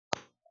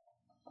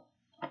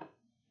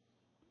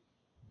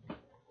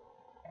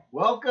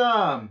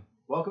Welcome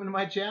to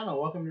my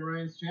channel. Welcome to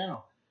Ryan's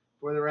channel.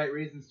 For the Right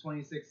Reasons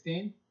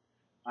 2016.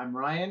 I'm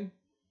Ryan.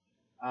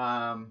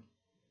 It's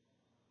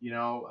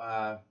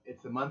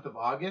the month of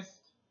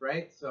August,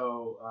 right?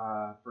 So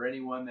for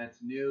anyone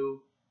that's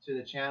new to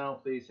the channel,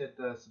 please hit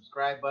the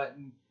subscribe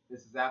button.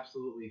 This is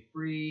absolutely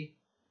free.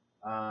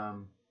 As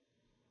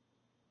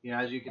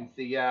you can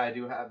see, I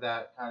do have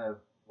that kind of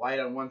light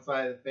on one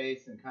side of the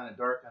face and kind of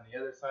dark on the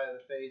other side of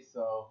the face.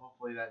 So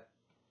hopefully that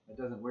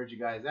doesn't weird you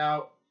guys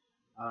out.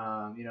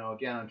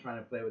 Again, I'm trying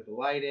to play with the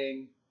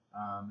lighting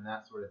and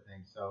that sort of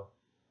thing. So,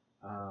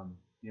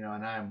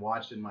 and I am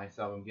watching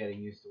myself. I'm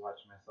getting used to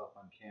watching myself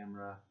on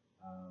camera.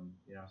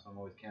 So I'm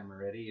always camera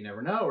ready. You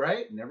never know,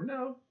 right? You never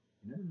know.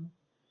 You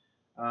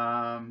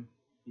never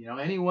know.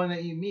 Anyone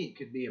that you meet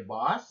could be a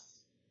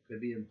boss, could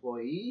be an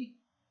employee,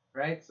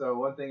 right? So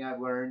one thing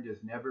I've learned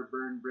is never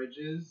burn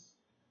bridges.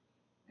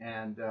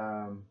 And,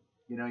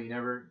 you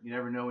never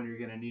know when you're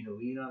going to need to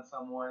lean on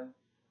someone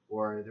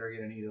or they're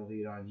going to need to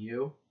lean on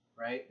you.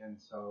 Right. And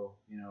so,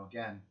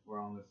 again, we're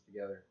all in this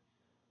together.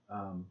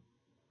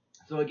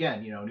 So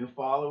again, new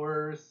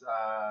followers,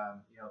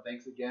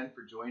 thanks again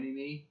for joining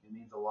me. It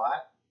means a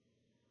lot.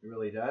 It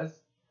really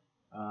does.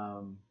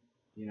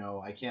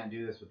 I can't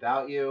do this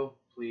without you.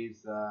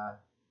 Please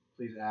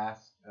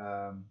ask,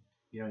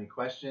 any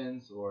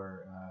questions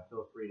or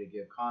feel free to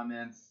give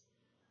comments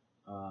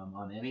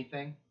on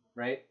anything,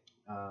 right,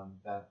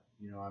 that,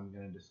 I'm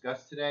going to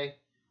discuss today.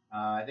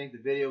 I think the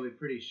video will be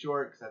pretty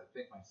short because I have to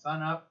pick my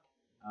son up.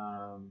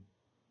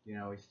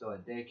 He's still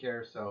at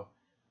daycare, so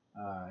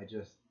I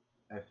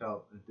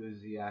felt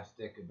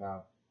enthusiastic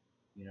about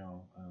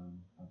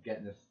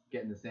getting this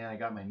in. I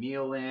got my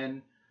meal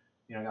in,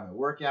 I got my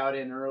workout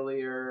in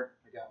earlier.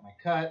 I got my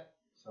cut,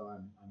 so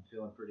I'm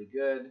feeling pretty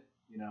good,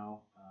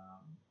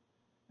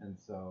 and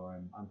so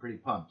I'm pretty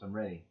pumped. I'm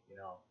ready,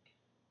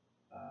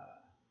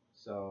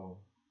 So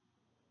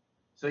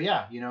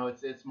yeah,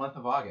 it's month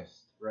of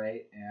August,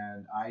 right?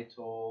 And I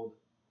told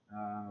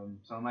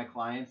some of my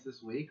clients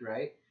this week,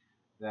 right,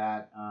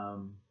 that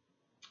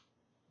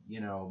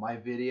my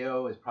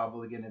video is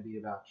probably going to be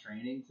about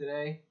training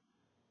today,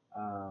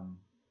 and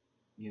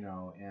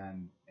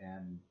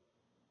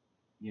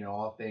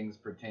all things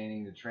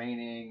pertaining to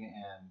training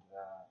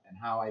and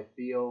how I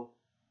feel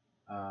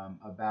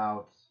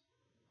about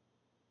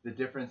the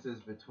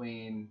differences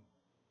between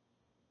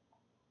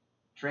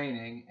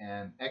training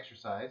and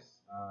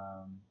exercise.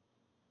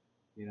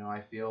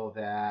 I feel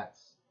that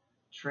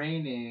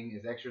training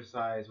is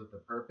exercise with a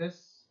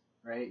purpose,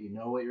 right? You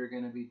know what you're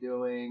going to be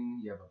doing.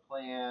 You have a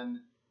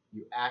plan.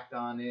 You act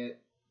on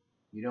it.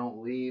 You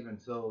don't leave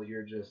until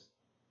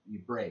you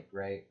break,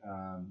 right?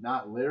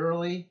 Not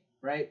literally,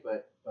 right?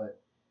 But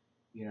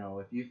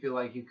if you feel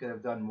like you could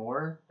have done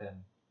more,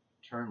 then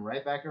turn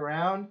right back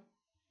around,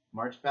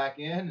 march back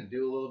in, and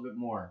do a little bit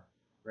more,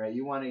 right?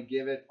 You want to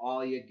give it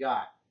all you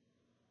got.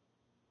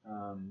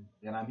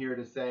 And I'm here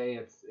to say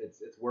it's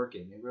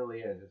working. It really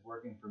is. It's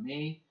working for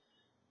me.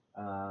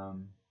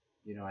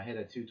 I hit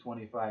a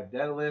 225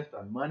 deadlift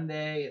on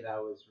Monday.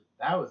 That was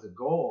a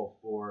goal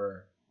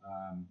for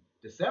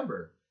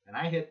December, and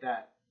I hit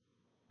that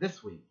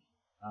this week.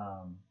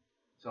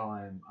 So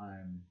I'm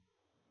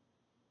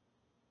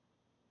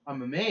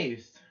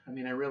amazed. I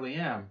mean, I really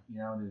am.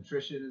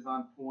 Nutrition is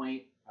on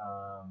point.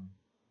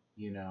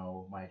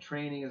 My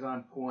training is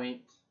on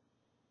point.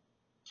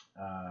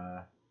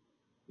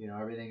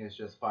 Everything is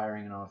just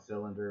firing on all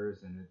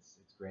cylinders, and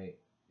it's great.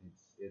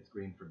 It's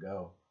green for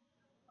go.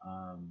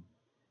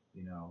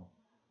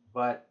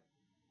 But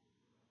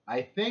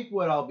I think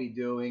what I'll be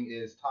doing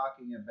is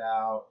talking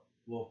about,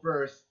 well,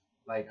 first,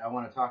 I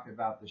want to talk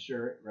about the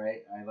shirt,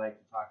 right? I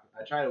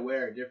try to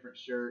wear a different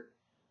shirt,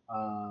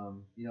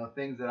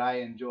 things that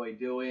I enjoy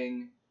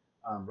doing,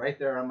 right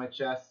there on my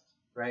chest,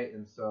 right?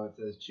 And so it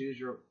says, choose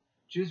your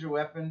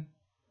weapon,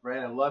 right?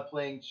 I love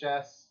playing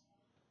chess.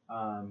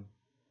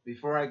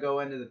 Before I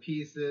go into the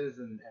pieces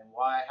and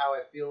how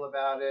I feel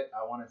about it,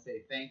 I want to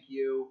say thank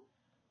you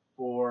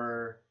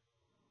to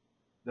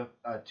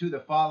the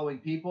following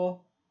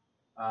people: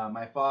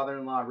 my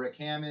father-in-law Rick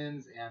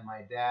Hammonds and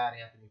my dad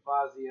Anthony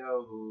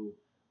Fazio, who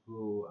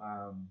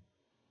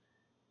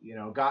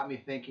got me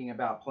thinking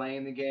about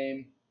playing the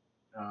game.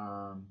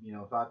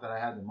 Thought that I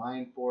had the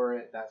mind for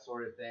it, that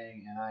sort of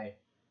thing, and I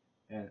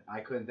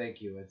couldn't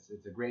thank you. It's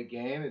a great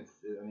game. It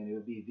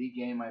would be the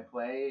game I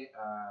play.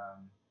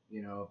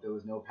 If there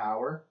was no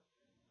power,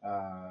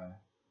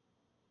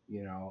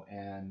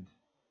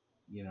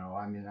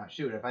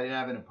 shoot, if I didn't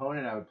have an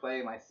opponent, I would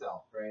play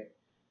myself, right?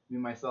 Me,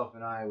 myself,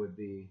 and I would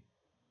be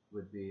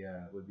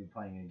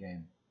playing a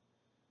game.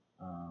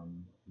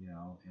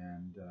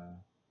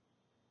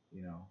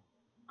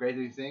 Great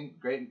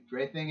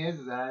thing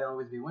is that I'd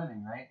always be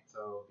winning, right?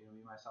 So,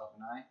 me, myself,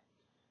 and I.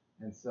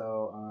 And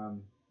so,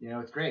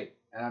 it's great.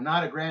 And I'm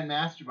not a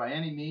grandmaster by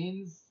any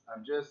means.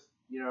 I'm just,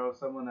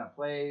 someone that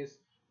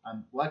plays.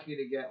 I'm lucky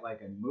to get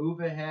a move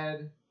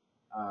ahead,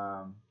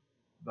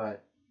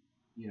 but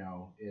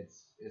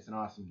it's an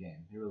awesome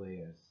game. It really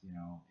is,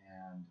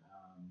 and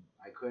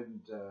I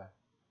couldn't,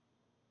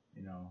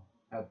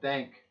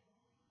 thank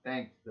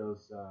thanked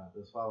those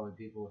following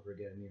people for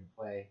getting me to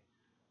play.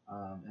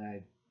 And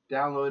I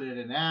downloaded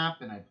an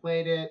app and I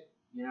played it.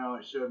 You know,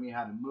 it showed me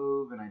how to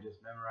move, and I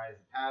just memorized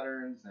the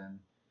patterns. And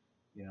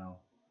you know,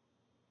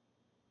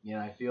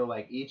 I feel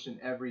like each and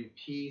every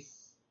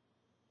piece,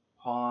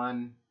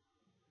 pawn,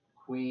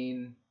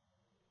 queen,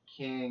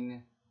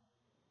 king,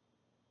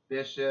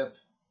 bishop,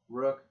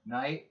 rook,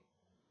 knight,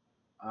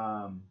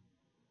 um,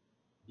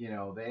 you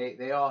know,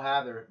 they all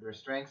have their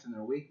strengths and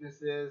their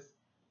weaknesses,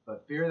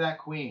 but fear that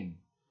queen,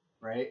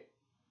 right?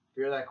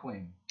 Fear that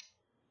queen.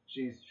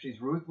 She's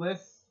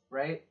ruthless,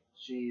 right?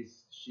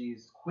 She's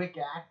quick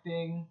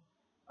acting,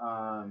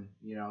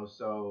 you know,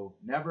 so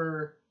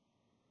never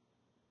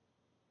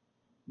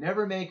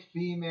make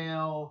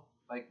female,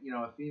 like, you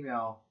know, a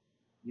female,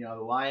 you know,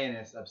 the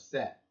lioness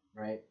upset,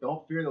 right?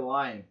 Don't fear the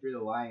lion, fear the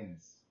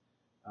lioness.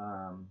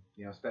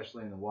 You know,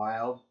 especially in the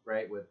wild,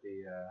 right? With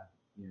the,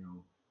 you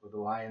know, with the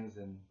lions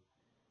and,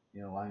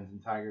 you know, lions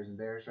and tigers and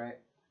bears, right?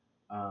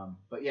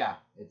 But yeah,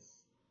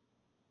 it's,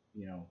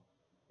 you know,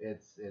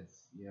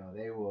 you know,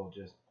 they will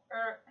just,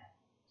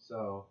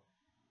 so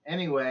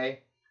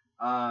anyway,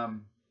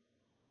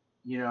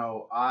 you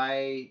know,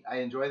 I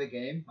enjoy the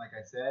game, like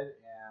I said,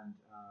 and,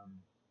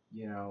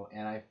 you know,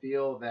 and I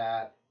feel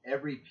that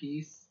every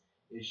piece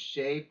is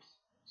shaped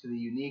to the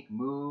unique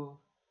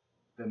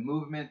the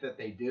movement that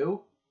they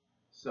do.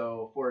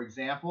 So, for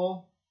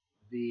example,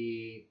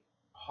 the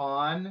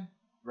pawn,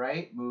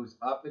 right, moves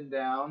up and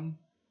down,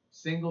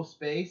 single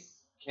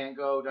space, can't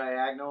go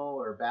diagonal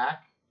or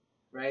back,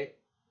 right?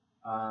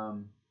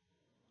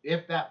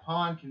 If that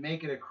pawn can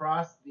make it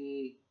across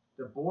the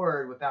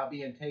board without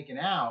being taken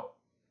out,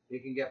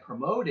 it can get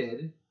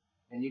promoted,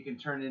 and you can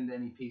turn it into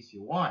any piece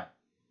you want,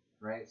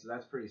 right? So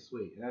that's pretty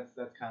sweet. And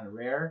that's kind of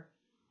rare,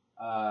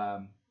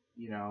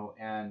 you know.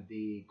 And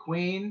the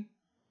queen,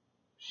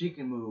 she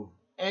can move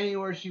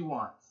anywhere she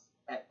wants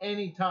at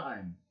any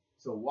time.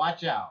 So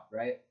watch out,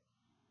 right?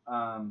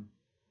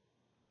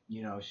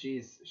 You know,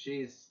 she's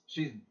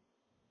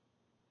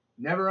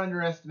never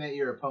underestimate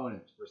your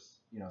opponent. For,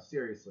 you know,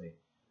 seriously.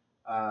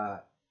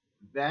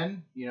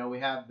 Then, you know, we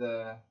have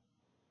the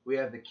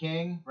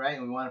king, right?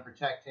 And we want to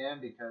protect him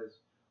because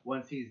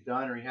once he's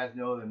done or he has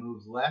no other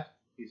moves left,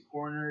 he's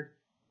cornered.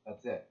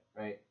 That's it,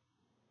 right?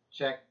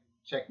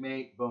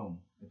 Checkmate, boom,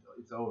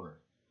 it's over.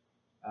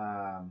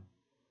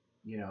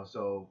 You know,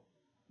 so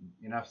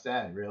enough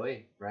said,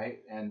 really, right?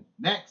 And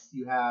next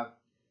you have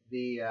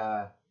the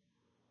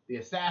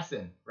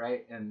assassin,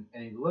 right? And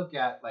you look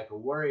at like a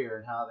warrior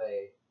and how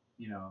they,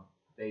 you know,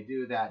 they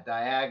do that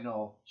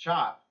diagonal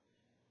chop.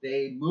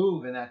 They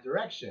move in that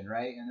direction,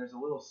 right? And there's a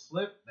little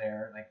slip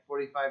there, like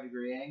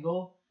 45-degree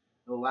angle,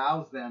 that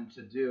allows them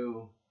to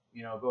do,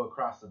 you know, go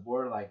across the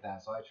board like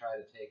that. So I try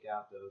to take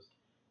out those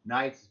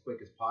knights as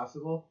quick as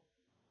possible.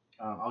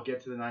 I'll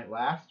get to the knight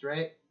last,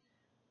 right?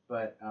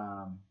 But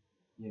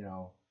you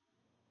know,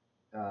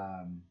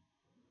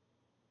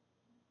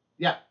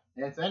 yeah.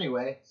 And so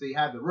anyway, so you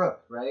have the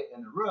rook, right?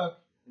 And the rook,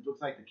 it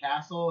looks like the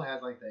castle,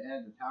 has like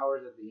the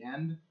towers at the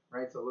end,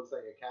 right? So it looks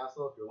like a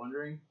castle, if you're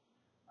wondering.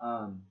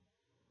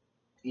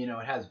 You know,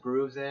 it has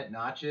grooves in it,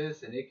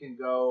 notches, and it can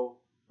go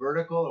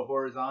vertical or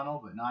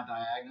horizontal, but not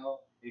diagonal.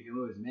 It can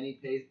move as many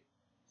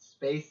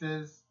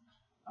spaces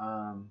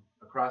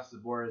across the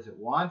board as it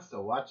wants,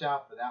 so watch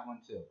out for that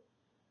one too.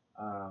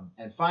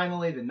 And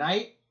finally, the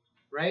knight,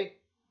 right?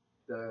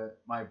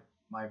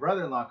 My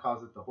brother-in-law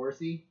calls it the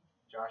horsey,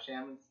 Josh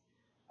Hammonds.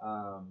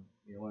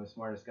 You know, one of the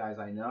smartest guys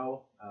I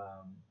know.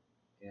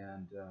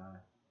 And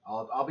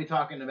I'll be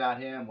talking about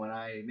him when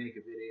I make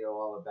a video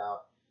all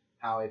about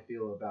how I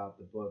feel about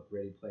the book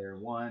Ready Player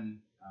One,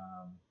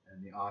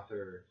 and the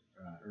author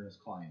Ernest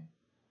Cline.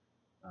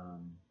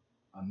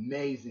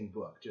 Amazing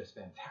book, just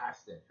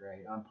fantastic,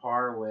 right? On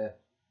par with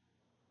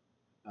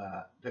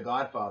The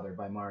Godfather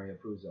by Mario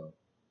Puzo.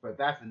 But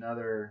that's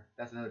another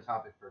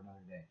topic for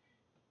another day.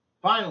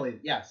 Finally,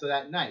 yeah, so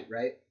that knight,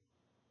 right?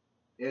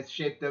 It's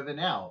shaped of an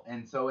L,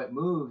 and so it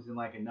moves in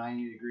like a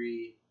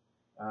 90-degree,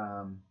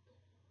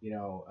 you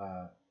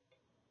know,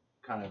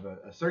 kind of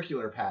a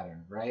circular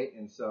pattern, right?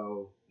 And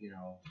so, you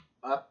know,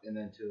 up and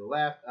then to the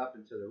left, up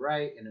and to the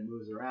right, and it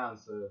moves around.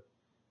 So,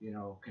 you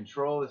know,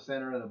 control the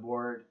center of the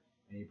board,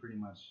 and you pretty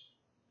much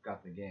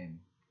got the game.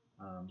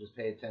 Just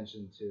pay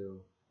attention to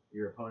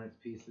your opponent's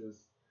pieces.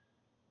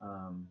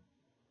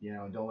 You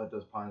know, and don't let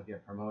those pawns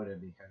get promoted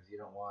because you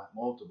don't want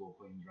multiple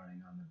queens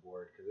running on the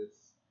board because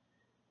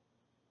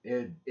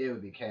it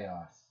would be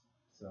chaos.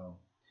 So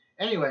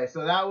anyway,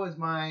 so that was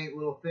my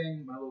little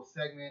thing, my little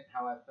segment,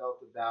 how I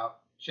felt about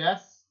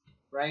chess,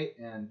 right?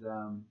 And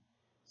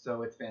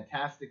so it's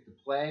fantastic to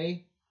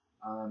play.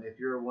 If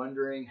you're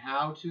wondering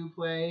how to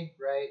play,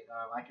 right,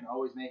 I can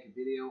always make a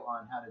video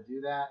on how to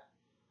do that.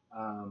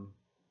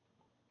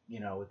 You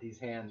know, with these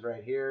hands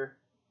right here,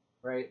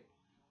 right?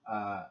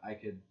 I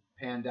could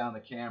pan down the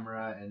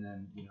camera and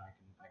then, you know,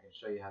 I can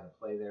show you how to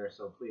play there.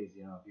 So please,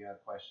 you know, if you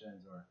have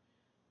questions or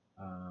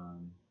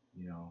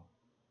you know,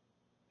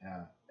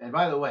 and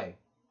by the way,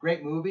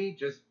 great movie.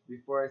 Just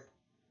before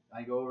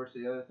I go over to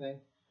the other thing,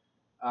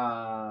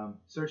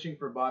 Searching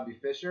for Bobby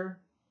Fischer.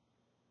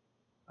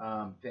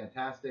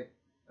 Fantastic,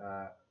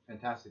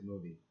 fantastic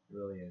movie. It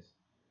really is.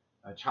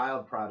 A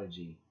child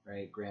prodigy,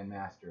 right?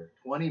 Grandmaster,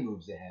 20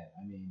 moves ahead.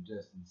 I mean,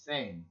 just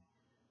insane.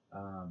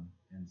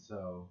 And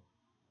so,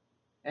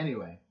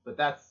 anyway, but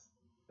that's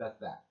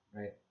that,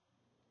 right?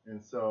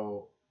 And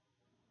so,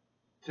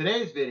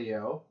 today's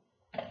video.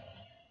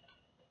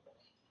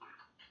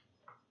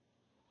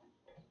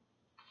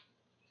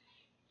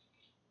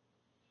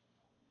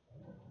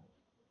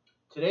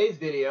 Today's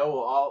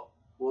video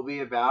will be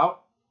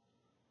about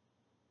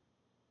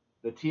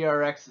the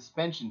TRX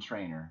Suspension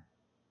Trainer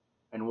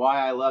and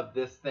why I love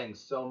this thing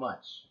so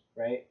much,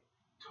 right?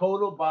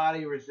 Total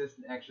body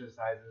resistant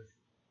exercises.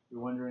 You're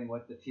wondering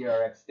what the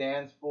TRX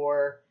stands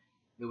for.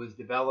 It was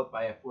developed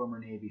by a former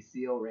Navy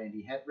SEAL,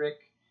 Randy Hetrick.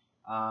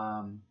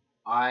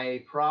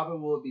 I probably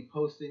will be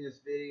posting this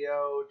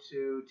video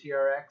to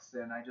TRX,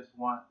 and I just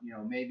want,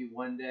 maybe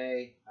one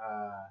day,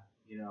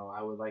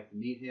 I would like to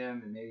meet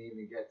him and maybe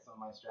even get some of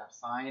my straps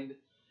signed,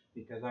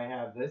 because I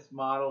have this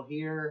model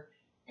here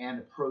and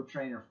a Pro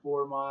Trainer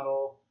 4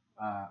 model,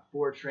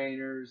 4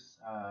 trainers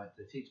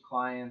to teach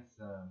clients,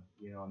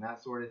 and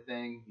that sort of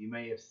thing. You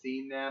may have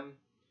seen them,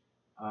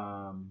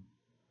 and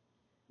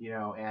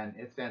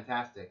it's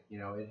fantastic.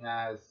 It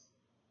has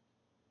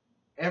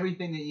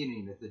everything that you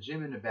need. It's a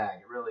gym in a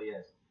bag. It really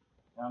is.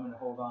 Now I'm going to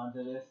hold on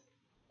to this.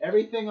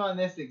 Everything on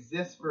this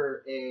exists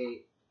for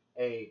a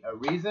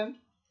reason.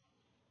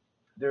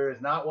 There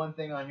is not one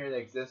thing on here that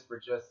exists for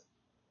just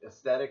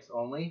aesthetics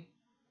only,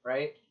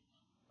 right?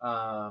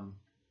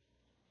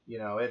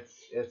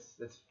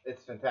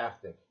 It's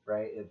fantastic,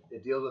 right?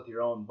 It deals with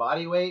your own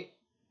body weight.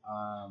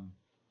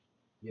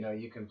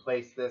 You can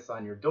place this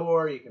on your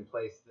door. You can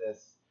place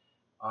this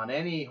on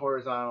any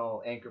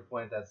horizontal anchor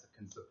point that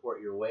can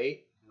support your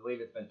weight. I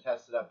believe it's been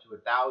tested up to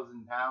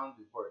 1,000 pounds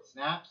before it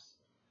snaps.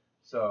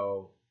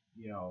 So,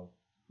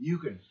 you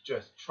can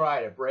just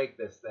try to break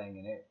this thing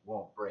and it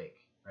won't break,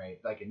 right?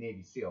 Like a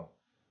Navy SEAL.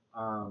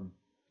 And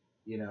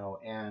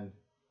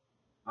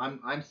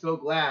I'm so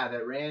glad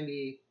that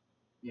Randy,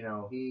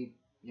 he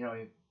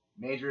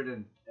majored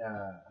in,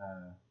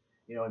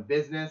 in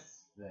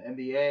business, the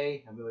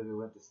MBA. I believe he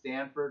went to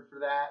Stanford for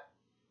that.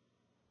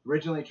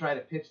 Originally tried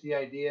to pitch the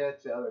idea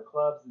to other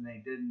clubs, and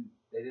they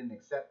didn't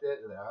accept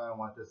it. They're like, I don't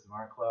want this in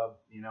our club.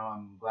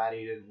 I'm glad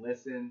he didn't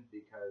listen,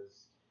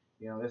 because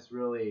this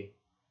really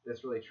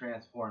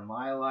transformed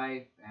my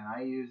life, and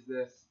I use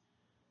this.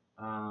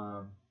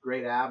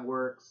 Great ab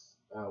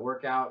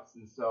workouts,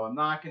 and so I'm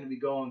not going to be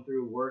going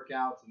through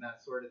workouts and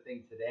that sort of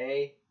thing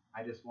today.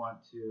 I just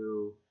want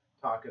to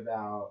talk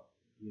about,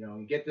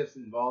 and get this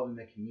involved in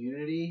the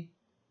community,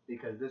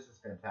 because this is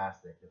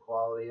fantastic. The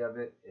quality of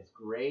it is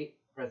great.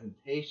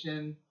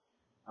 Presentation,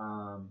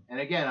 and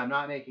again, I'm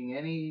not making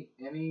any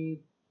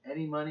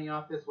money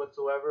off this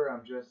whatsoever.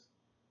 I'm just,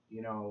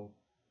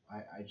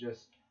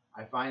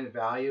 I find the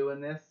value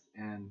in this,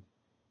 and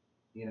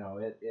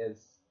it is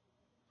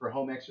for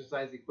home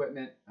exercise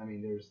equipment. I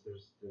mean, there's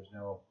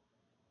no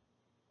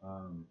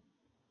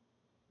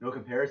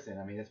comparison.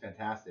 I mean, it's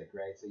fantastic,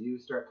 right? So you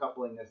start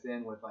coupling this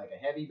in with like a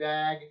heavy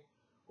bag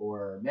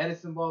or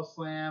medicine ball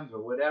slams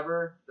or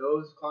whatever.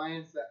 Those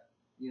clients that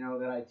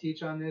that I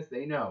teach on this,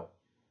 they know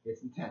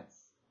it's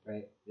intense,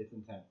 right? It's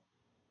intense.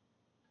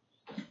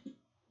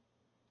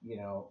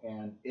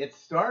 And it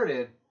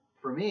started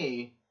for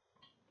me,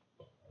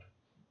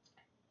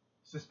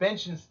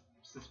 suspension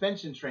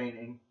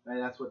training, right?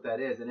 That's what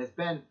that is. And it's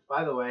been,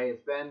 by the way,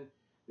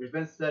 there's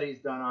been studies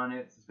done on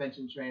it,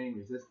 suspension training,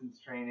 resistance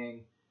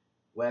training,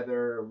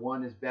 whether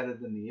one is better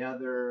than the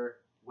other.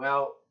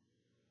 Well,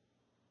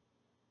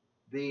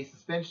 the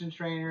suspension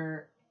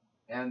trainer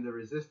and the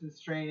resistance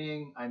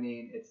training, I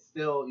mean, you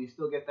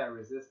still get that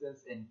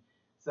resistance, and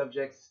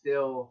subjects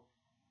still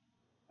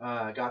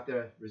got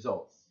the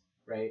results,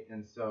 right?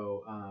 And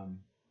so,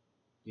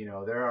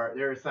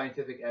 there is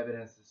scientific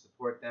evidence to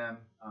support them.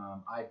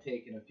 I've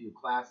taken a few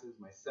classes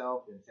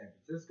myself in San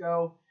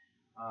Francisco,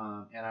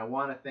 and I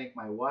want to thank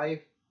my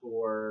wife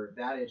for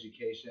that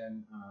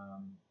education,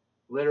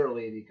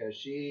 literally, because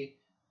she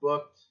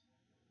booked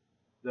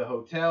the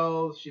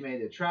hotels, she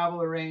made the travel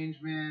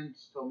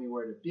arrangements, told me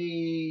where to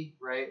be,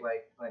 right?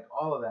 Like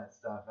all of that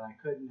stuff, and I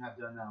couldn't have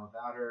done that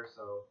without her.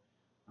 So,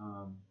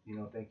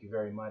 thank you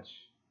very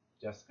much,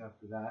 Jessica,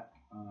 for that.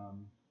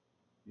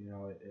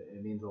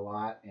 It means a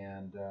lot,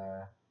 and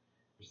for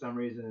some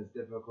reason it's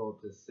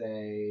difficult to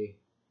say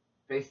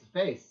face to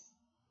face.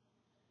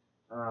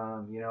 But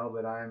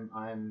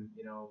I'm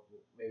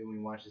maybe when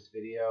you watch this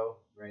video,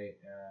 right,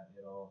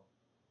 it'll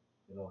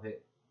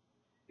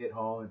hit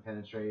home and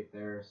penetrate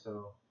there.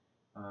 So,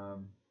 I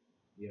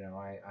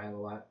have a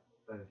lot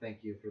to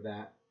thank you for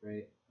that,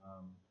 right?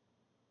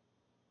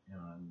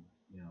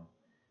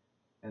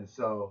 And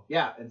so,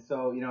 yeah, and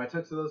so, I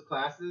took some of those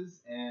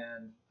classes,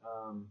 and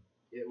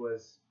it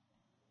was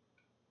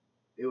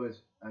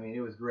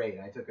great.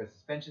 I took a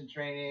suspension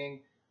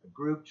training, a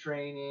group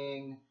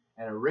training,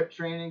 and a rip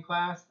training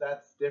class.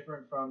 That's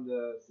different from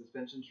the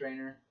suspension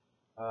trainer.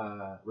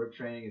 Rip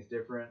training is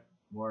different,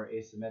 more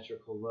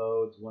asymmetrical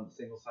loads,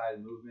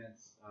 single-sided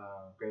movements,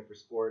 great for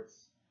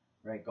sports.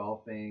 right?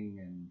 Golfing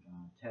and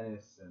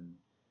tennis and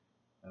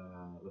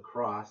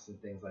lacrosse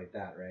and things like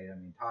that, right? I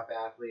mean, top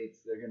athletes,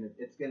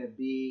 it's gonna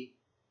be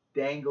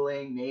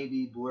dangling,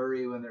 maybe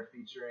blurry when they're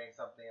featuring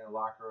something in the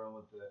locker room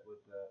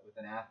with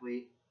an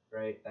athlete,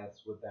 right?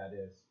 That's what that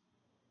is.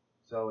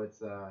 So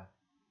it's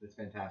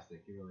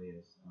fantastic. It really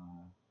is.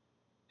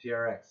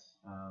 TRX,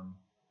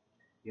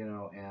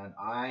 and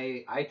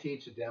I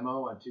teach a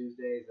demo on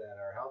Tuesdays at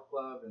our health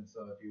club, and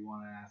so if you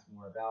want to ask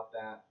more about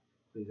that,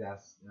 please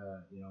ask,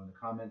 in the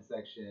comments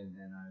section,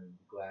 and I'm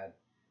glad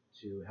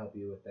to help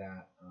you with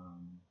that.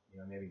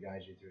 Maybe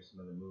guide you through some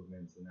of the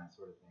movements and that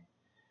sort of thing.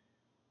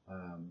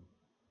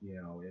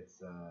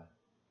 It's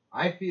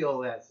I feel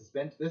that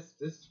this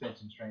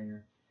suspension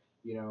trainer,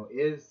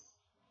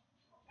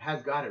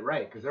 has got it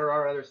right, because there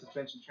are other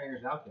suspension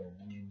trainers out there.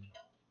 I mean,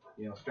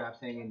 straps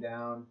hanging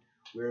down,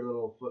 weird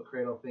little foot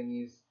cradle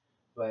thingies.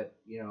 But,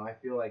 I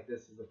feel like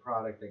this is a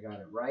product that got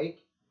it right.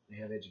 They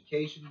have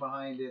education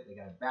behind it. They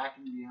got a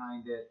backing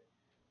behind it.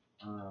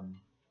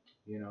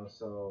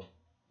 So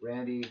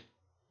Randy,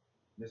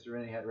 Mr.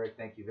 Randy Hedrick,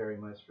 thank you very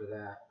much for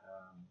that.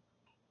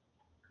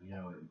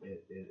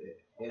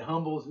 It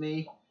humbles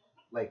me,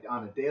 like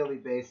on a daily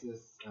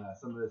basis.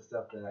 Some of the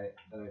stuff that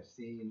I've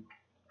seen.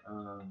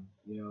 The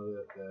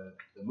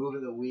move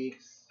of the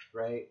weeks,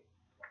 right?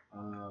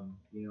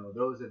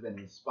 Those have been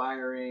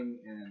inspiring,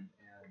 and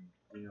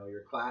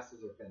your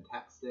classes are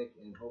fantastic,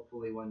 and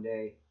hopefully one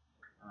day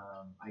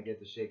I get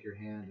to shake your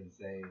hand and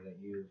say that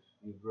you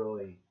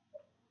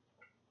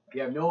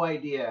have no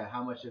idea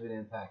how much of an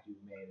impact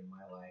you've made in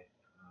my life,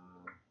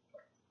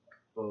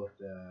 both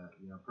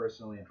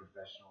personally and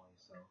professionally.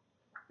 So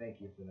thank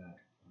you for that,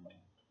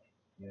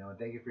 and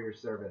thank you for your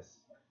service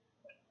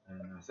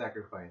and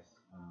sacrifice,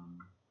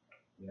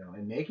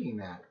 and making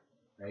that,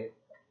 right,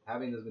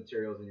 having those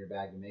materials in your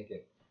bag to make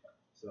it.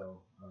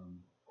 So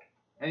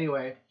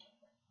anyway,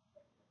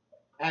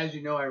 as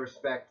you know, I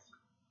respect,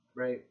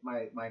 right,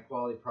 my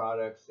quality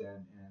products,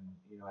 and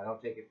I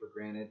don't take it for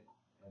granted,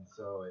 and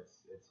so it's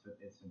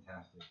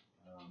fantastic.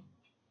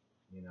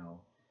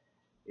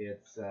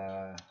 It's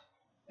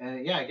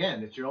and yeah,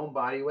 again, it's your own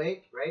body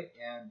weight, right?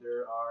 And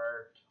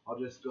I'll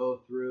just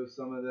go through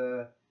some of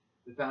the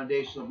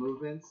foundational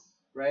movements,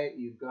 right?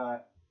 You've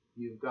got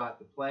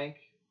the plank,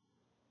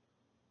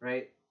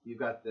 right? You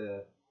got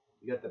the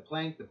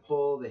plank, the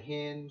pull, the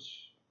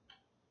hinge,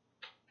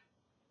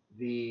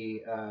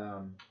 the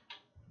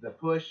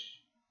push,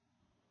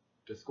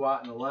 the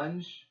squat, and the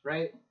lunge,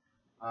 right?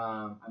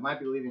 I might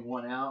be leaving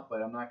one out,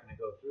 but I'm not going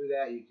to go through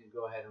that. You can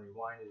go ahead and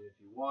rewind it if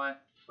you want,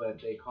 but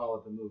they call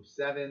it the move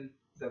 7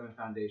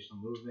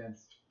 foundational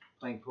movements.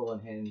 Plank, pull,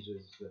 and hinge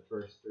is the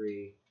first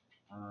 3.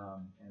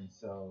 And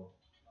so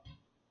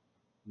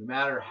no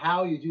matter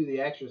how you do the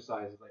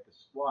exercises, like a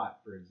squat,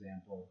 for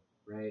example,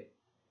 right?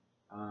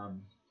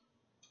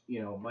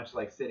 Much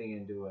like sitting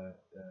into a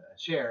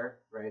chair,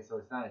 right? So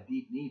it's not a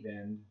deep knee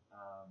bend.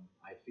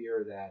 I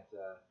fear that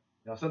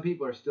some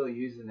people are still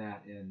using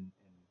that in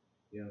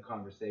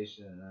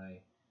conversation, and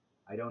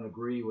I don't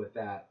agree with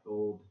that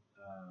old,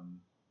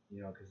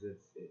 because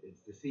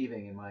it's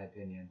deceiving in my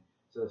opinion.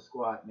 So the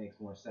squat makes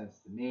more sense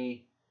to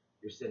me.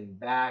 You're sitting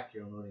back,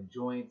 you're unloading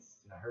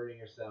joints, you're not hurting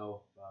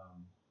yourself,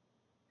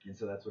 and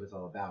so that's what it's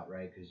all about,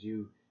 right? Because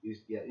you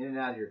get in and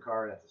out of your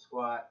car, that's a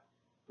squat.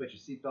 Put your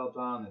seatbelt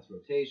on, that's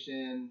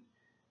rotation.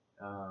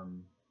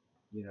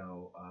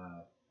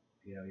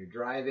 You're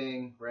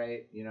driving,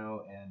 right? And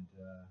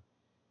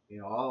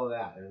all of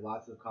that. There's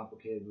lots of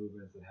complicated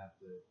movements that have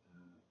to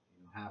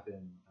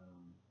happen,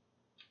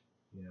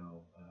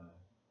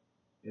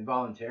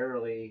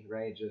 involuntarily,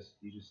 right?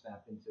 You just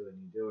snap into it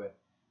and you do it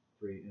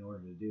in order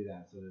to do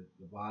that. So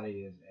the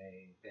body is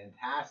a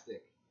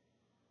fantastic,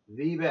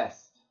 the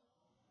best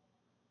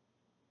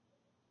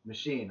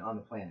machine on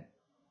the planet.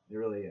 It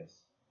really is.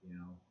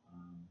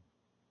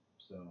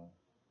 So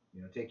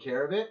take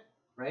care of it,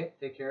 right?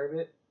 Take care of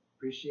it,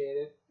 appreciate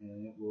it,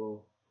 and it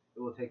will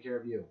take care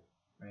of you,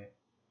 right?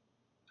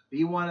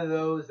 Be one of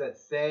those that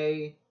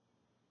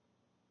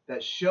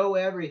show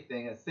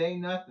everything, that say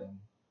nothing,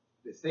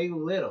 that say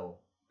little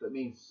but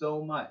mean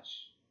so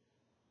much,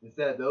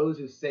 instead of those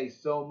who say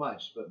so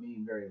much but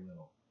mean very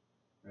little,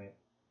 right?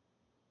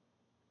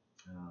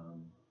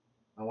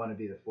 I want to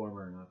be the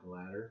former, not the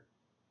latter,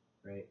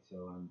 right?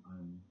 So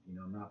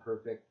I'm not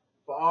perfect,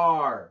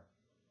 far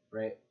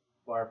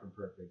from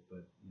perfect,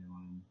 but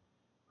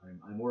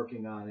I'm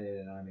working on it,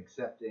 and I'm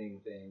accepting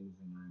things,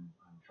 and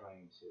I'm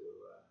trying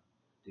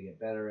to get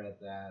better at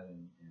that,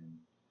 and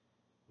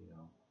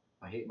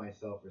I hate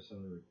myself for some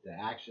of the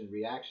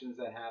reactions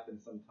that happen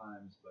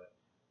sometimes, but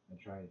I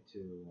try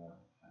to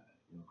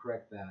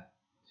correct that,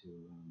 to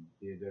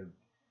be a good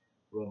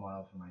role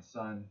model for my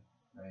son,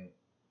 right?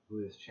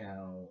 Who this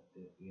channel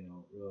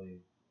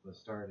really was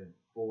started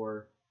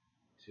for,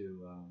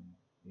 to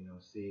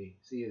see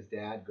his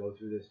dad go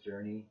through this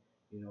journey,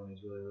 when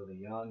he's really, really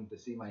young, to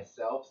see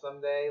myself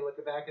someday look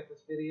back at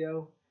this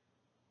video,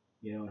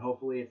 and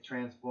hopefully it's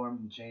transformed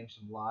and changed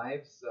some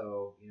lives.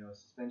 So,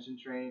 suspension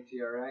training,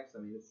 TRX, I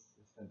mean, it's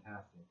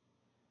fantastic.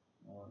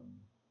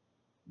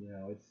 You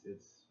know,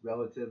 it's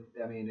relative.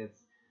 I mean,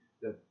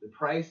 the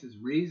price is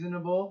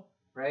reasonable,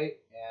 right?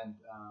 And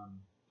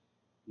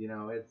you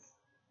know, it's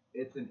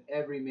in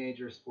every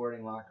major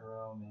sporting locker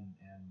room and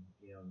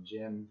you know,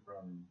 gym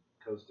from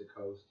coast to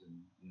coast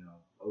and, you know,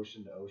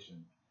 ocean to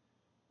ocean.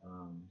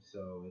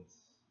 So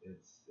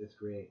it's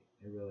great.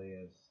 It really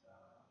is.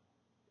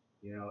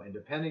 You know, and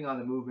depending on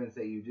the movements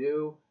that you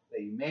do,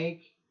 that you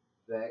make,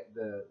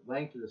 the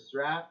length of the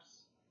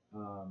straps,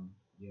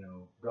 you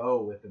know,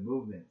 go with the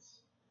movements.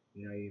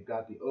 You know, you've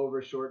got the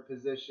over short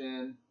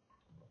position.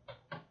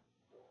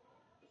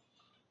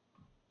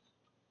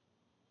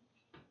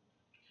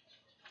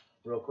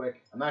 Real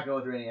quick, I'm not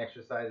going through any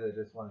exercises. I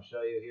just want to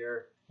show you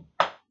here.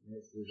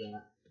 This is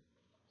that.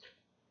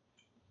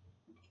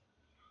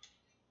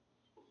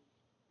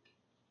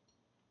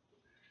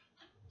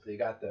 So you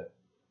got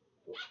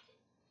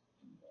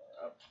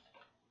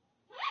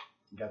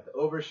the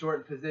over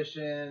short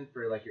position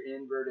for like your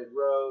inverted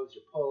rows,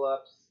 your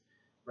pull-ups,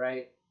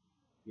 right?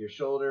 Your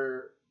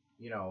shoulder,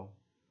 you know,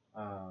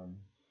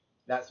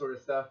 that sort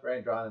of stuff,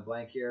 right? Drawing a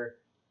blank here.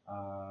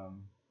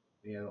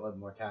 You know, a little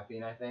more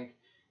caffeine, I think.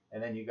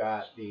 And then you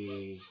got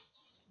the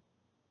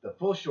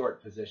full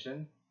short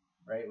position,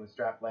 right, with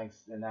strap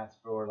lengths, and that's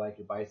for like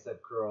your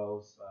bicep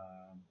curls,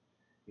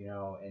 you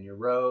know, and your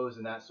rows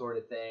and that sort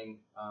of thing.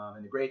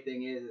 And the great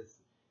thing is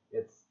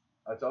it's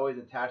always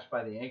attached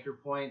by the anchor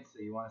point, so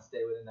you want to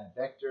stay within that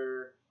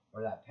vector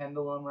or that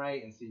pendulum,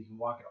 right? And so you can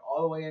walk it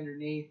all the way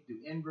underneath, do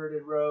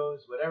inverted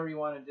rows, whatever you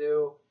want to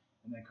do,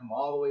 and then come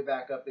all the way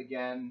back up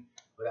again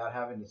without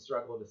having to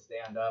struggle to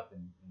stand up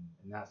and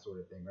that sort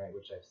of thing, right?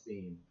 Which I've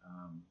seen,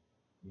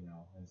 you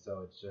know, and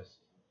so it's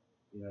just,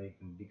 you know, you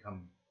can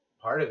become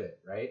part of it,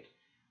 right?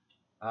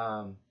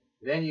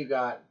 Then you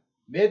got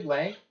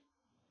mid-length,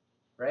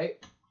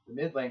 right? The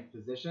mid-length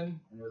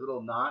position, and there's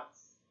little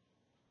knots,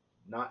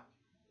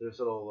 there's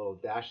little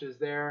dashes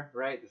there,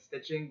 right? The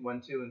stitching,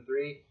 1, 2, and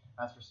 3.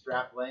 That's for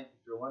strap length,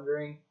 if you're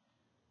wondering.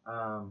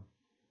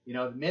 You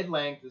know, the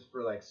mid-length is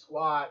for like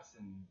squats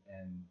and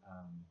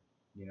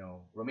you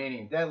know,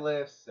 Romanian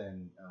deadlifts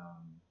and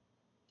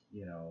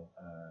you know,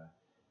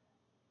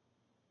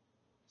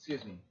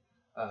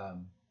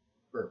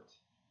 burped.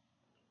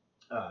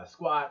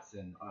 Squats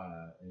and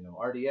you know,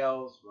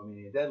 RDLs,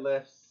 Romanian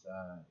deadlifts,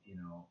 you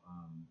know,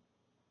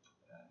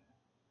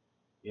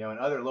 and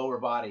other lower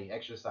body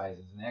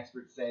exercises. And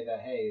experts say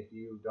that, hey, if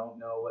you don't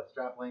know what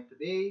strap length to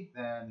be,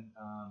 then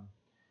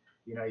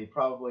you know, you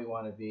probably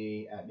want to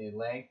be at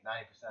mid-length.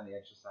 90% of the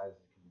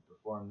exercises can be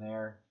performed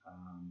there.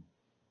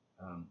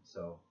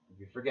 So if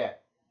you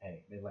forget,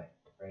 hey, mid-length,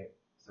 right?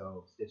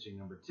 So stitching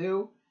number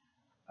 2.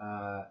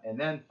 And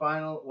then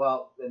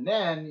and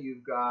then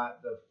you've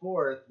got the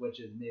 4th,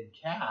 which is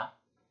mid-calf,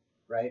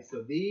 right?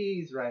 So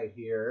these right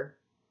here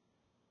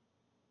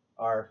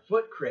are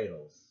foot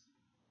cradles,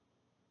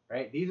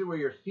 right? These are where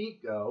your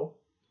feet go.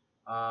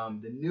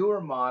 The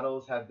newer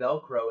models have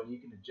Velcro, and you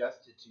can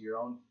adjust it to your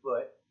own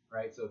foot,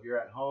 right? So if you're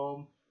at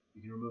home,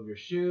 you can remove your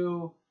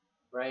shoe,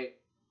 right?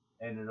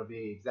 And it'll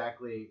be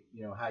exactly,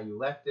 you know, how you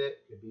left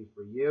it. Could be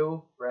for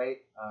you,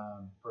 right?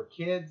 For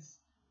kids,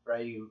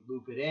 right, you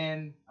loop it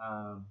in,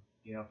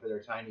 you know, for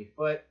their tiny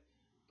foot.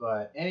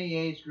 But any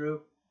age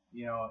group,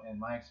 you know, in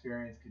my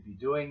experience, could be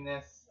doing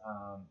this.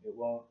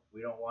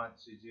 We don't want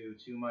to do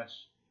too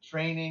much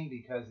training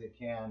because it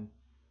can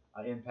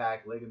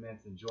impact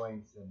ligaments and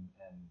joints and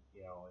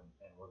you know,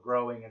 and we're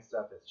growing and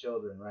stuff as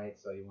children, right?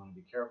 So you want to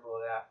be careful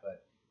of that,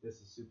 but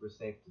this is super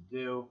safe to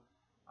do.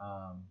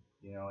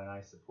 You know, and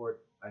I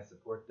support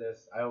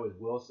this. I always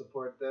will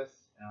support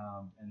this.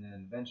 And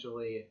then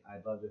eventually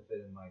I'd love to fit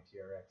in my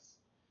TRX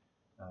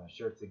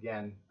shirts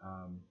again,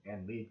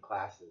 and lead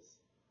classes.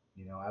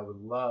 You know, I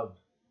would love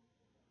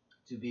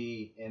to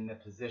be in the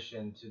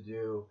position to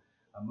do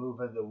a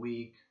move of the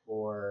week,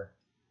 or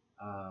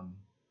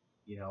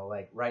you know,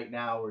 like right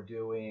now we're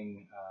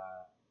doing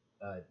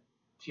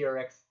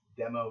TRX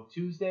demo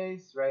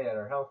Tuesdays, right, at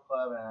our health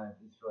club, and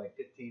it's for like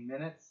 15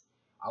 minutes.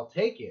 I'll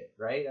take it,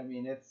 right? I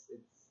mean, it's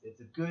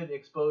a good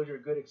exposure,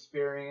 good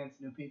experience.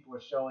 New people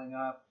are showing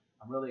up.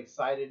 I'm really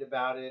excited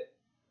about it.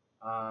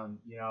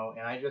 You know,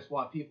 and I just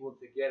want people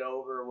to get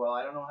over, well,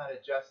 I don't know how to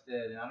adjust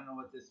it, and I don't know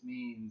what this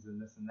means,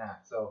 and this and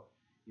that. So,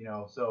 you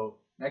know, so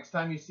next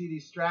time you see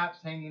these straps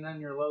hanging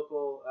on your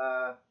local,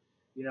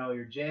 you know,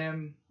 your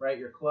gym, right,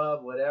 your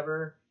club,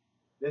 whatever,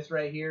 this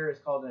right here is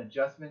called an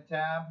adjustment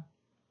tab,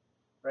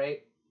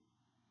 right?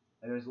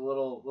 And there's a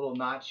little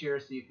notch here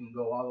so you can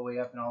go all the way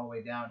up and all the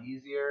way down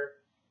easier.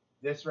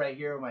 This right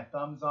here with my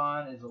thumbs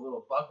on is a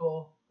little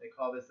buckle. They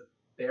call this a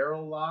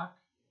barrel lock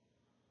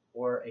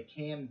or a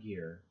cam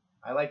gear.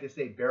 I like to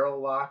say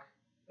barrel lock.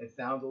 It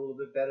sounds a little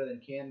bit better than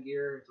cam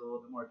gear. It's a little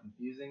bit more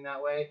confusing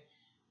that way.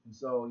 And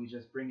so you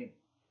just bring it,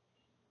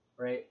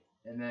 right?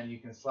 And then you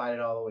can slide it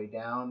all the way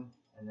down.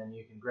 And then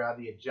you can grab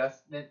the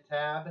adjustment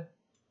tab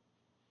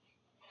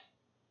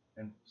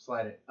and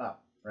slide it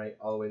up, right?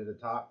 All the way to the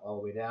top, all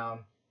the way down,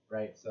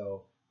 right?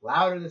 So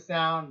louder the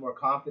sound, more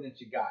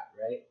confidence you got,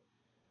 right?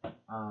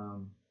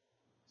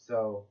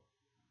 So,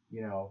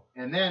 you know,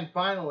 and then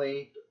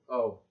finally,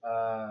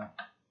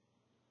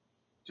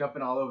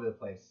 jumping all over the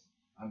place.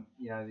 I'm,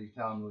 as you can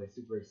tell, I'm really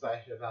super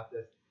excited about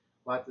this.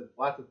 Lots of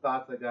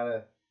thoughts.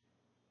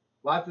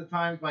 Lots of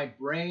times my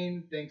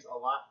brain thinks a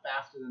lot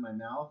faster than my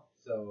mouth.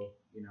 So,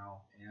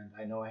 and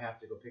I know I have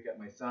to go pick up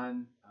my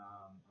son.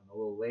 I'm a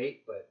little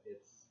late, but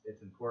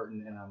it's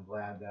important, and I'm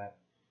glad that,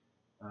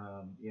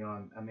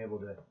 I'm able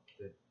to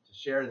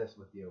share this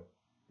with you.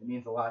 It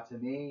means a lot to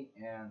me,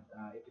 and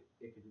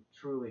it could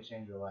truly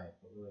change your life.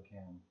 It really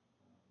can.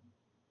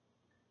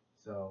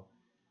 So,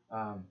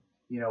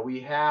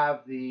 we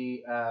have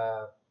the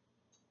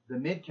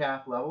mid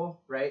calf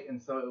level, right?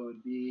 And so it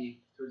would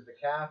be towards the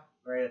calf,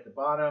 right at the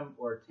bottom,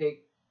 or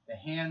take the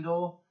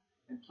handle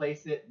and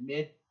place it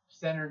mid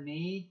center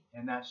knee,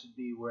 and that should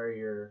be where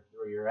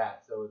you're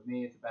at. So with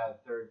me, it's about a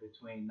third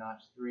between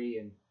notch 3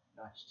 and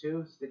notch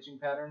 2 stitching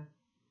pattern,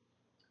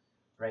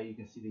 right? You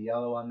can see the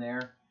yellow on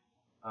there.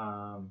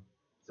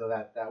 So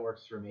that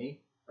works for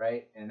me,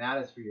 right? And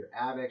that is for your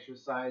ab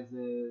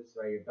exercises,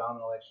 right? Your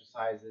abdominal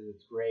exercises.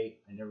 It's great.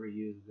 I never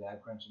use the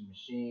ab crunching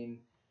machine.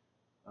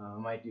 I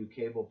might do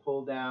cable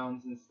pull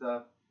downs and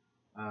stuff.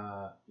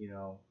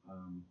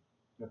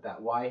 With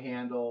that Y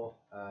handle,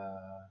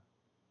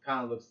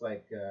 kind of looks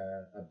like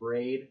a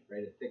braid,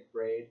 right? A thick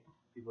braid.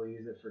 People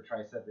use it for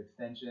tricep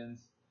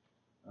extensions.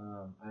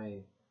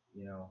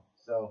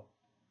 So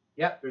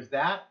yep, there's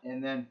that.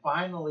 And then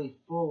finally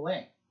full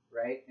length,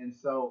 right? And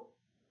so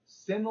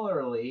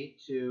similarly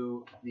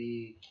to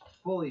the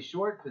fully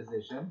short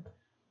position,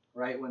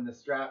 right? When the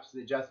straps,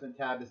 the adjustment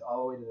tab is all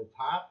the way to the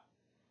top,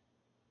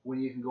 when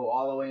you can go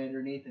all the way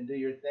underneath and do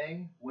your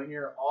thing. When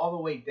you're all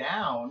the way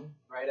down,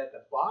 right at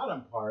the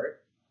bottom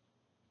part,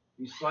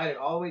 you slide it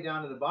all the way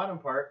down to the bottom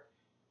part.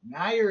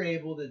 Now you're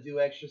able to do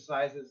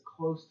exercises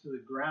close to the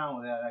ground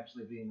without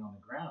actually being on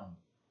the ground.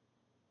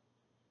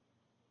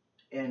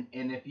 And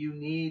if you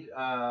need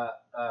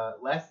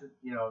less,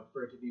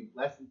 for it to be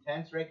less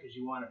intense, right? Because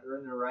you want to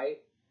earn the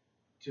right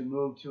to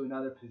move to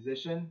another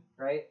position,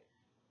 right?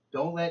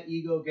 Don't let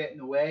ego get in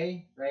the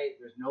way, right?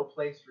 There's no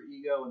place for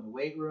ego in the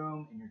weight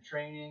room, in your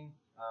training.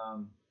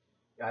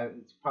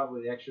 It's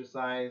probably the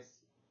exercise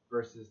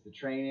versus the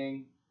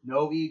training.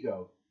 No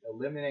ego.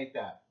 Eliminate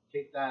that.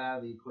 Take that out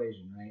of the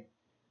equation, right?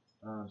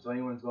 So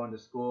anyone's going to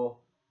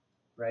school,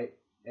 right?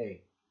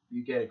 Hey,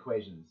 you get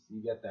equations.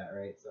 You get that,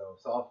 right? So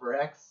solve for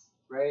x,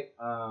 right?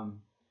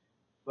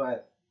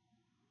 But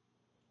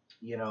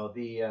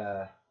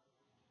the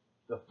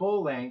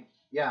full length,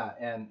 yeah,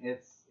 and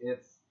it's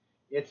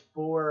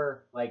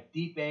for like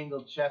deep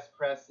angled chest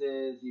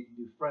presses. You can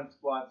do front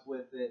squats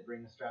with it.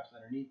 Bring the straps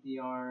underneath the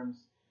arms.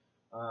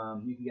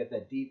 You can get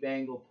that deep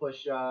angle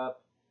push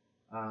up.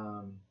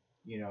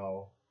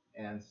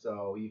 And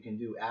so you can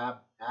do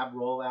ab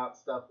rollout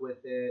stuff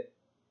with it.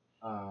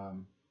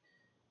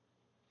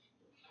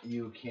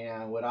 You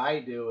can, what I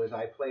do is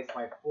I place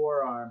my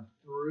forearm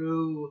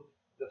through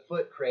the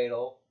foot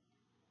cradle,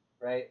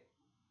 right?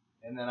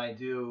 And then I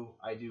do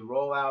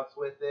rollouts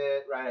with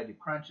it, right? I do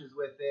crunches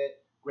with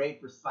it. Great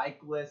for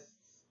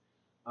cyclists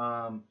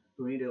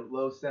who need a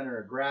low center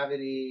of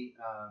gravity,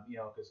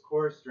 because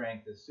core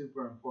strength is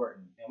super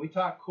important. And we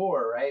talk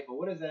core, right? But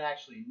what does that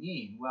actually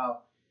mean?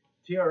 Well,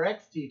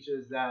 TRX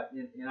teaches that,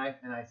 and I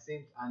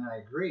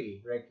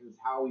agree, right? Because it's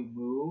how we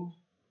move,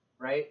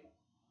 right?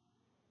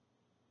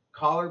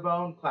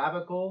 Collarbone,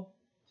 clavicle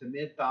to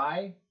mid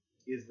thigh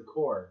is the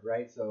core,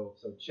 right? So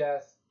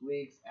chest,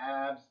 obliques,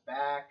 abs,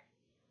 back,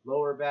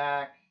 lower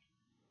back,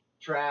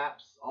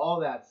 traps,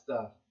 all that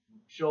stuff,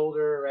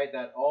 shoulder, right?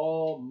 That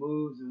all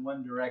moves in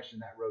one direction,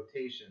 that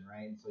rotation,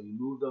 right? And so you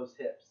move those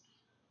hips,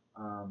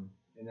 and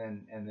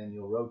then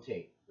you'll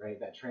rotate, right?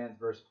 That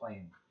transverse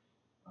plane.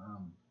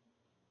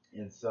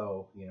 And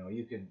so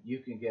you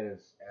can get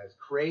as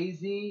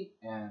crazy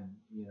and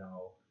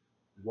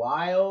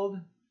wild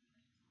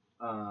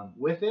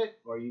with it,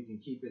 or you can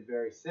keep it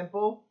very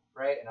simple,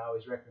 right? And I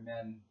always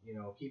recommend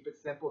keep it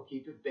simple,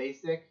 keep it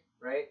basic,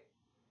 right?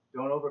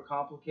 Don't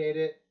overcomplicate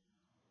it,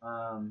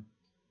 and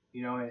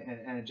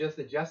just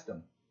adjust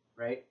them,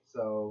 right?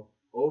 So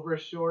over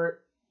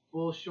short,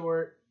 full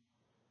short,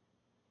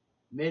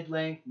 mid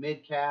length,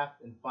 mid calf,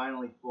 and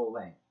finally full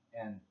length.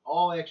 And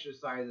all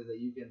exercises that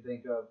you can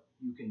think of,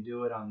 you can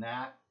do it on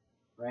that,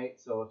 right?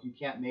 So if you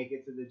can't make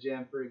it to the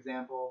gym, for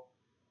example,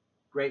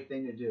 great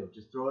thing to do.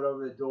 Just throw it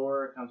over the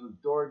door. It comes with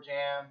a door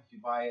jam if you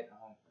buy it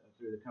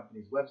through the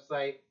company's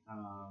website.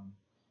 I'm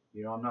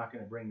not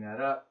going to bring that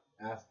up.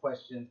 Ask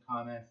questions,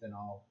 comments, and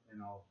I'll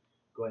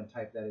go ahead and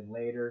type that in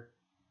later.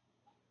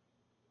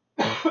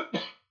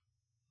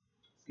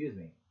 Excuse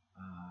me.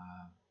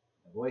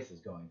 My voice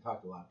is going.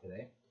 Talked a lot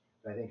today.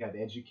 But I think I've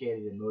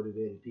educated and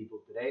motivated people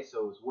today,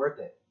 so it was worth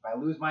it. If I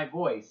lose my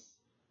voice,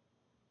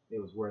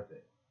 it was worth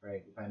it,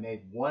 right? If I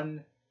made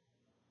one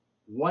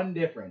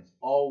difference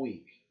all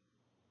week,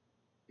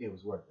 it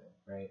was worth it,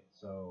 right?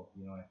 So,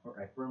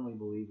 I firmly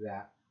believe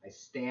that. I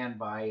stand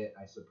by it.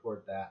 I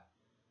support that.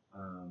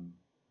 And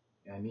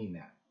I mean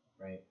that,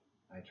 right?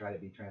 I try to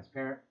be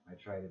transparent. I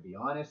try to be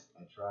honest.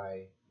 I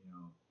try,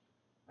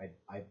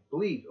 I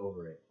bleed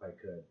over it if I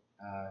could.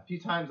 A few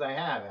times I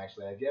have,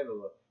 actually. I give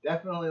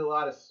definitely a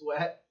lot of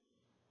sweat.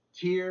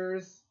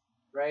 tears,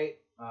 right?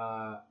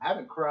 I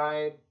haven't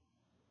cried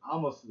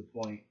almost to the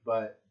point,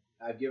 but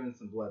I've given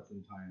some blood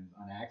sometimes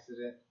on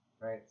accident,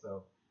 right?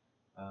 So,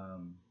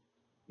 um,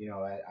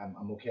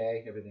 I'm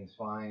okay. Everything's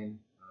fine.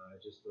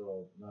 Just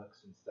little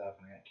nooks and stuff,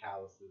 and I got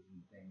calluses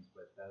and things.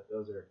 But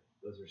those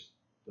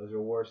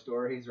are war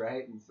stories,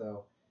 right? And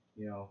so,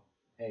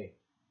 hey,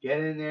 get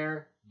in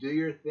there, do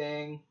your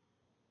thing,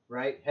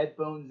 right?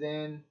 Headphones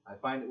in. I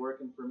find it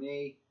working for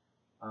me.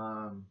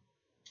 Um,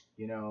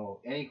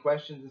 any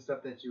questions and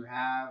stuff that you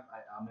have,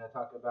 I'm going to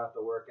talk about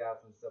the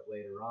workouts and stuff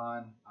later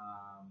on.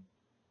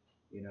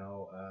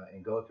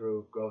 And go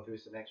through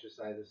some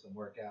exercises, some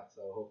workouts.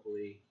 So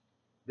hopefully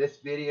this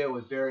video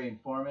was very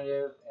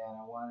informative, and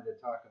I wanted to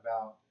talk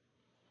about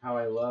how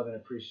I love and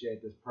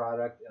appreciate this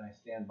product, and I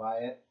stand by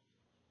it.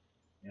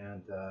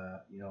 And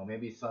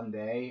maybe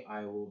someday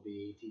I will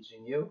be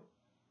teaching you,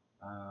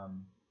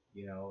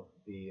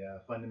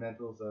 the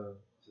fundamentals of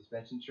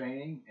suspension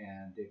training,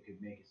 and it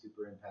could make a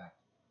super impact.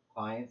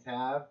 Clients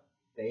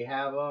they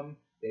have them.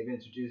 They've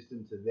introduced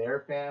them to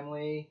their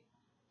family.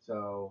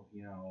 So,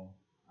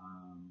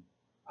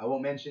 I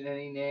won't mention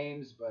any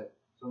names, but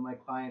some of my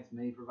clients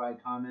may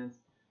provide comments.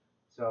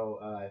 So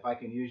if I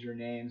can use your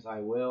names, I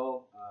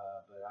will.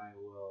 But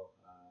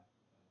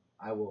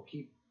I will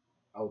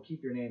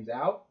keep your names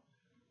out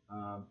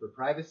for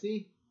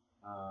privacy.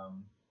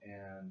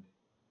 And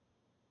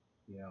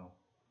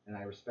and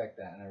I respect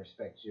that, and I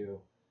respect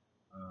you.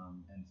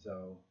 And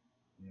so,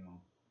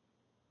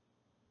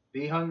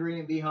 be hungry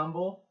and be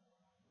humble,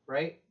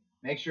 right?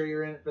 Make sure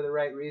you're in it for the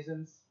right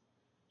reasons.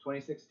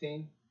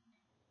 2016.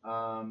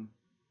 And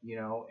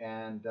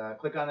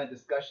click on a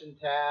discussion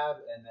tab,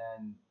 and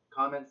then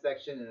comment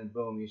section, and then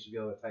boom, you should be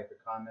able to type your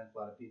comments. A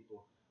lot of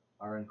people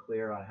are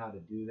unclear on how to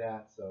do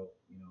that, so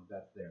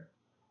that's there.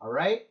 All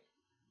right.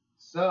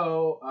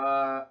 So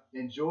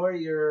enjoy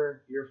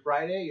your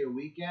Friday, your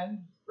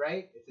weekend,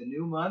 right? It's a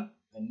new month,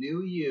 a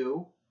new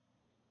you.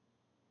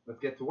 Let's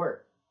get to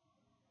work.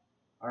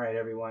 All right,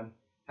 everyone.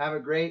 Have a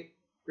great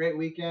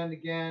weekend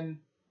again.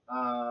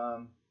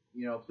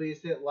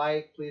 Please hit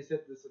like, please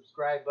hit the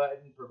subscribe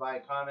button,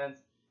 provide comments.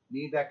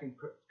 Need that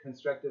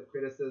constructive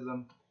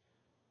criticism.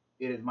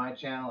 It is my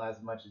channel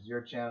as much as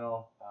your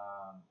channel.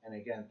 And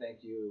again,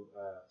 thank you,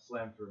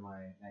 Slim, for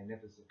my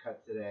magnificent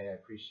cut today. I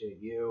appreciate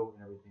you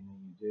and everything that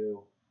you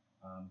do,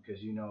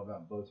 because you know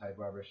about Bowtie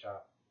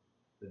Barbershop,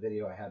 the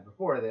video I had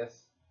before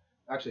this.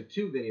 Actually,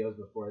 2 videos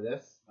before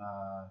this.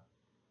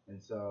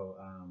 And so,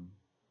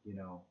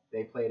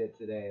 they played it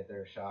today at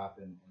their shop,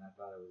 and I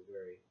thought it was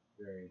very,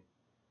 very,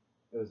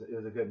 it was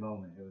a good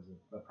moment. It was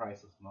a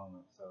priceless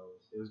moment. So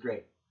it was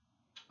great.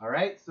 All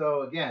right.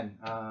 So again,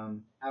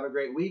 have a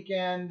great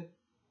weekend.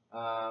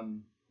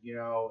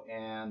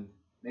 And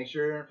make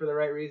sure you're in for the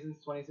right reasons,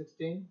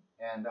 2016.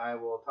 And I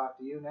will talk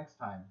to you next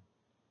time.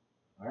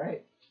 All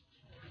right.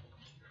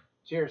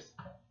 Cheers.